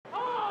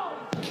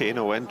Cain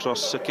Owen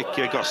dros y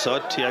ciciau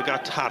gosod tuag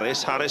at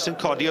Harris. Harris yn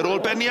codi ar ôl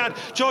beniad.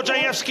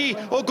 Georgievski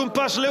o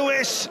gwmpas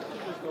Lewis.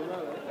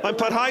 Mae'n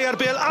parhau ar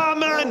bêl.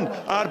 Aman!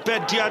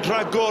 Arbediad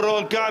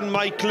rhagorol gan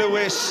Mike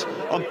Lewis.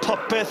 Ond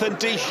popeth yn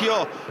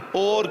deillio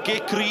o'r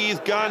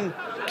gicrydd gan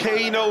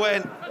Cain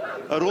Owen.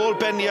 Ar ôl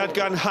beniad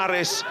gan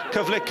Harris.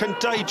 Cyfle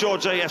cyntaf i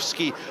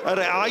Georgievski.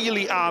 Yr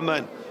ail i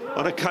Aman.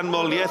 Ond y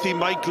canmoliaeth i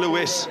Mike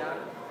Lewis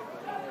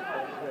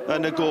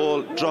yn y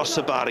gôl dros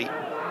y Barri.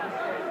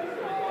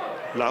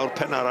 Lawr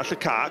pen arall y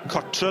ca,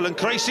 Cottrell yn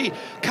croesi,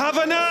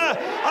 Kavanagh!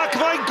 Ac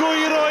mae'n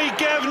gwyro i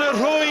gefn y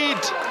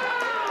rhwyd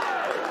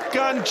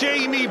gan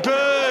Jamie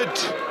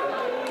Bird.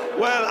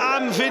 Wel,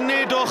 am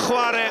funud o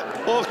chwarae,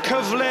 o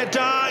cyfle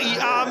da i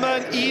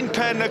Aman, un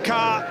pen y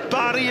ca.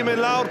 Barri yn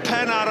mynd lawr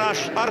pen arall,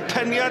 a'r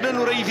peniad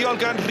yn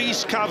wreiddiol gan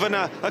Rhys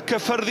Kavanagh. Y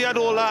cyffyrddiad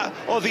ola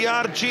oddi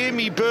ar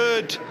Jamie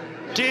Bird.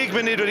 10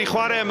 munud wedi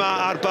chwarae yma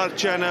ar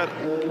Bartjenner.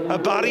 Y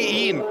Barri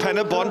 1,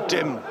 Pen-y-bont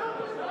dim.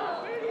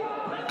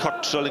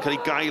 Cottrell yn cael ei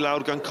gael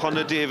lawr gan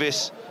Connor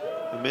Davies.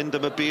 Yn mynd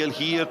am y bêl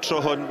hir tro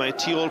hwn. Mae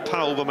tu ôl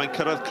pawb a mae'n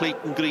cyrraedd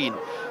Clayton Green.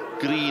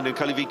 Green yn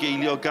cael ei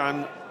fugeilio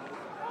gan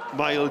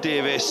Mile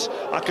Davies.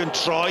 Ac yn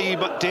troi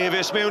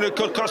Davies mewn y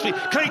Cwrt Cosby.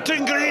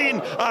 Clayton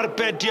Green!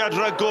 Arbediad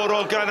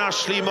ragorol gan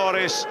Ashley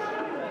Morris.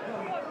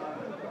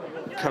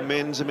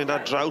 Cummins yn mynd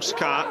ar draws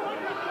ca.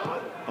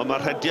 Ond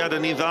mae'r rhediad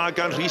yn ei dda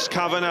gan Rhys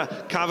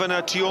Kavanagh.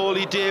 Kavanagh tu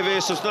ôl i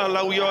Davies. Os yna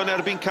lawio yn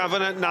erbyn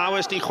Kavanagh.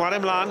 Nawes ni chwarae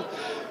mlaen.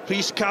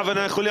 Rhys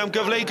Kavanagh chwilio am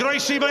gyfle i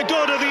groesi. Mae'n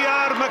dod oddi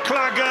ar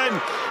McLagan.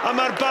 A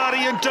mae'r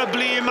Barri yn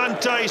dyblu i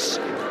mantais.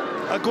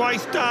 Y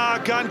gwaith da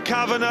gan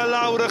Kavanagh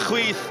lawr y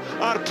chwith.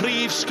 A'r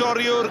prif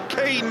sgoriwr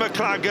Cain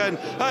McLagan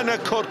yn y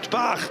cwrt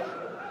bach.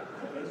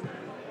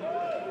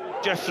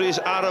 Jeffries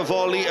ar y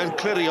foli yn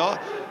clirio.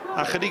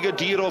 A chydig y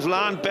dir o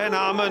flan Ben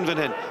Aman fan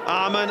hyn.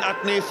 Aman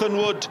at Nathan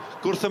Wood.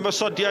 Gwrth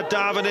ymysodiad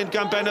da fan hyn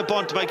gan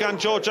Pen-y-bont. Mae gan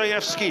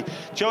Georgievski.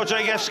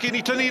 Georgievski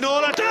ni tynnu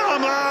nôl at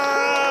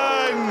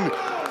Aman!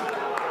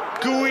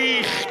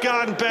 Gwych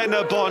gan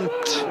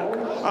Pen-y-bont.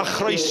 A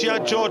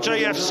chroesiad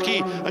Georgievski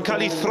yn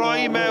cael ei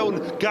throi mewn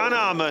gan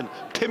Aman.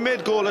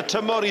 5 gôl y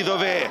tymor iddo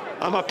fe.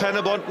 A mae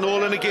Pen-y-bont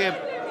nôl yn y gêm.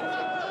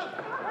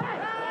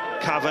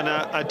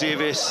 Kavanagh a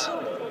Davies.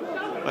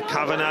 Mae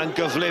Kavanagh yn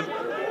gyflym.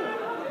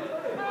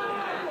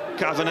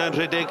 Kavanagh yn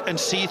rhedeg yn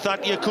syth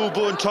at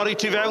Iacubu yn torri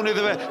tu fewn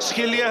iddo fe.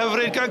 Sgiliau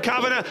hyfryd gan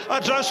Kavanagh. A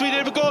draws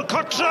wedi'r gol.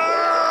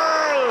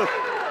 Cottrell!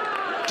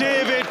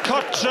 David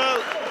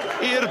Cottrell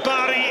i'r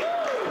Barri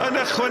yn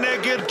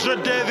ychwanegu'r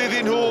drydydd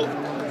iddyn nhw.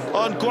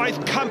 Ond gwaith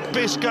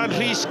campus gan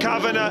Rhys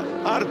Kavanagh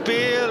ar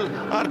bêl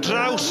ar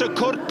draws y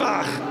cwrt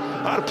bach.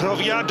 A'r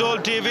profiadol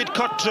David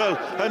Cottrell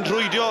yn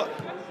rhwydio.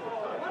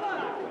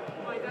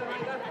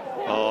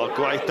 O,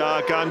 gwaith da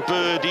gan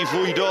Bird i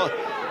fwydo.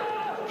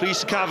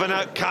 Rhys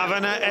Kavanagh,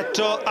 Kavanagh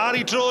eto ar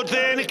ei drod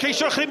dde, yn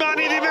ceisio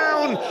chrimani ddi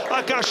mewn,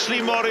 ac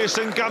Ashley Morris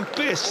yn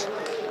gampus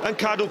yn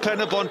cadw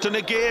Pen-y-bont yn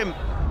y gêm.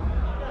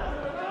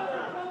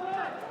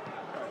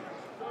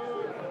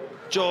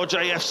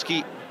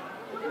 Georgievski,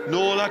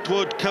 nôl at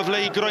Wood, cyfle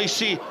i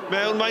groesi,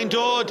 mewn mae'n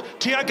dod,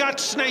 tuag at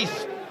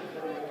Snaith.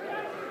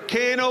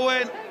 Cain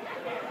Owen,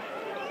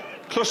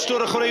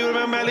 clwstwr y chwaraewyr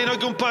mewn melyn o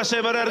gwmpas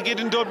mae'r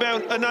ergyd yn dod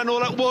mewn, yna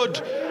nôl at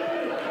Wood.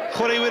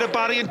 Chwaraewyr y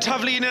Barri yn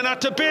taflu un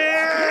at y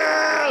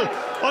bêl!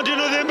 Ond dyn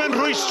nhw ddim yn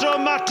rhwystro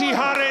Matty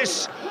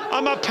Harris. A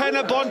mae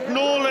Pen-y-bont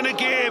nôl yn y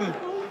gêm.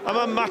 A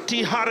mae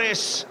Matty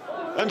Harris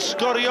yn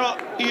sgorio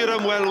i'r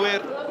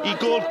ymwelwyr i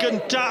gôl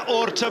gynta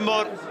o'r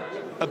tymor.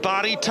 Y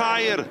Barri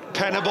tair,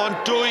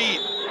 Pen-y-bont 2.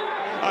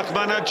 Ac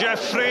mae yna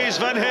Jeffries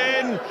fan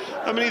hyn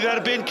yn mynd i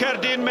dderbyn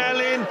cerdyn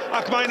melyn.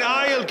 Ac mae'n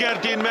ail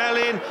gerdyn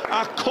melyn.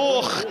 A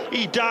coch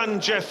i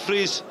Dan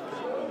Jeffries.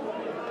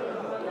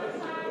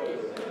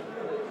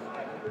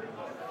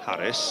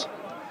 Harris.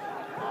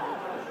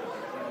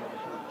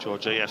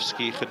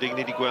 Georgievski, chydig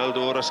ni wedi gweld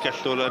o'r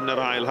ysgellol yn yr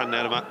ail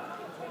hanner yma.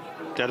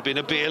 Derbyn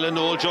y bêl yn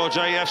ôl,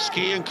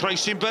 Georgievski yn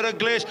croesi'n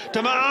beryglus.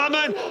 Dyma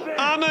Aman!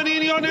 Aman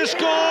union y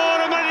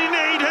sgôr, a mae'n ei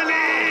wneud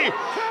hynny!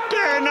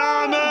 Ben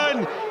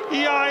Aman!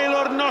 I ail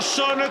o'r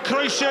noson, y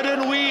croesiad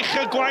yn wych,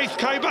 y gwaith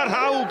caib ar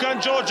haw gan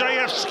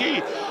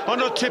Georgievski.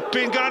 Ond o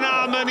tipyn gan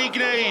Aman i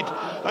gwneud.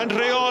 Yn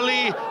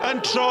reoli,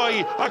 yn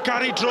troi, ac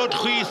ar ei drod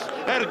chwith,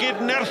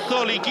 ergyd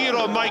nerthol i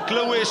giro Mike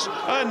Lewis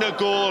yn y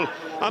gôl.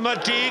 A mae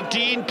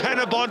 10-10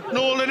 Pen-y-bont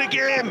nôl yn y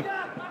gêm.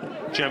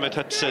 Gemma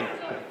Hudson,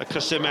 y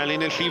crysau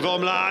melyn yn llifo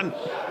ymlaen.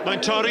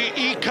 Mae'n torri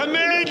i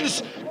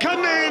Cummins!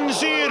 Cummins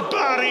i'r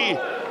Barri!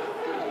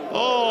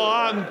 O,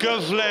 am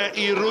gyfle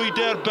i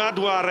rwyder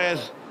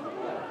badwaredd.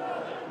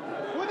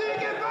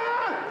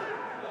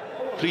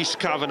 Rhys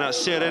Kavanagh,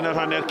 seren yr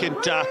hanner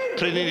cynta,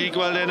 pryn ni wedi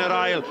gweld yn yr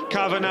ail.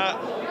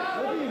 Kavanagh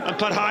yn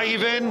parhau i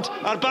fynd,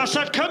 ar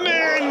basad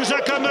Cummins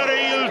ac am yr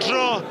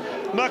eildro.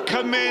 Mae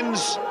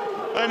Cummins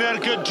yn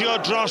ergydio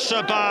dros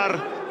y bar.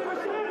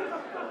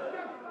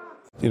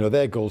 You know,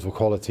 their goals were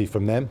quality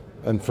from them,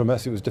 and from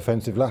us it was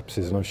defensive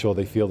lapses, and I'm sure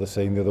they feel the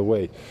same the other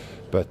way.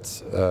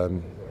 But,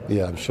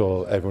 Yeah, I'm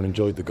sure everyone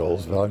enjoyed the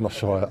goals, but I'm not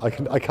sure I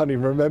can't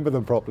even remember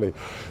them properly.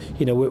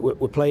 You know,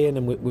 we're playing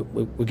and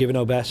we're giving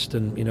our best,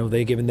 and you know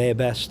they're giving their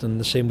best, and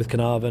the same with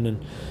Carnarvon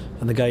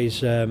and the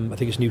guys. I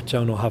think it's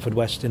Newtown or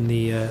Haverfordwest in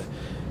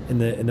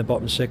the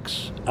bottom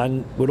six,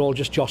 and we're all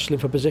just jostling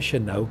for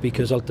position now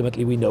because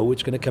ultimately we know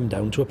it's going to come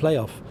down to a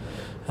playoff.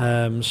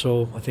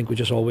 So I think we're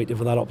just all waiting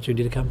for that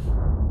opportunity to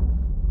come.